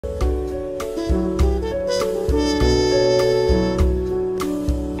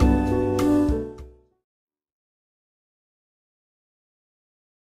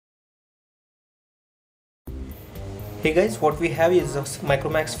Hey guys, what we have is a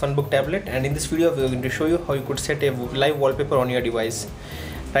Micromax Funbook tablet, and in this video we are going to show you how you could set a live wallpaper on your device.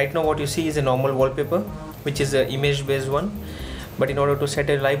 Right now what you see is a normal wallpaper, which is an image based one, but in order to set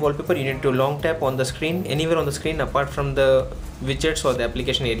a live wallpaper you need to long tap on the screen, anywhere on the screen apart from the widgets or the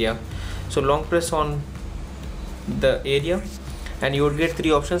application area. So long press on the area and you would get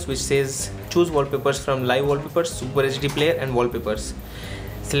three options which says choose wallpapers from live wallpapers, super HD player and wallpapers.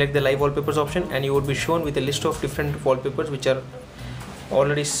 Select the live wallpapers option and you would be shown with a list of different wallpapers which are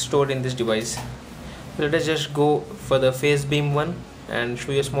already stored in this device. Let us just go for the face beam one and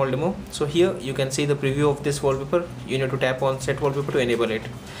show you a small demo. So here you can see the preview of this wallpaper. You need to tap on set wallpaper to enable it.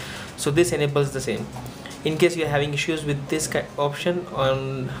 So this enables the same. In case you are having issues with this option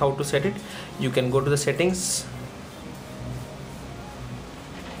on how to set it, you can go to the settings.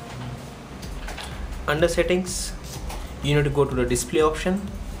 Under settings you need to go to the display option,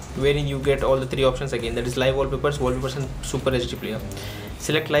 wherein you get all the three options again, that is live wallpapers, wallpapers and super HD player.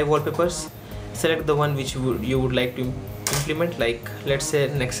 Select live wallpapers, select the one which you would like to implement, like let's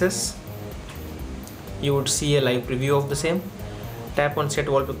say Nexus. You would see a live preview of the same. Tap on set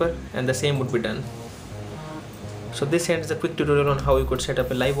wallpaper and the same would be done. So this ends the quick tutorial on how you could set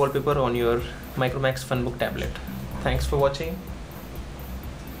up a live wallpaper on your Micromax Funbook tablet. Thanks for watching.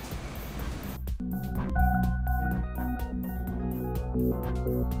 Thank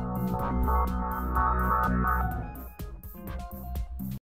you.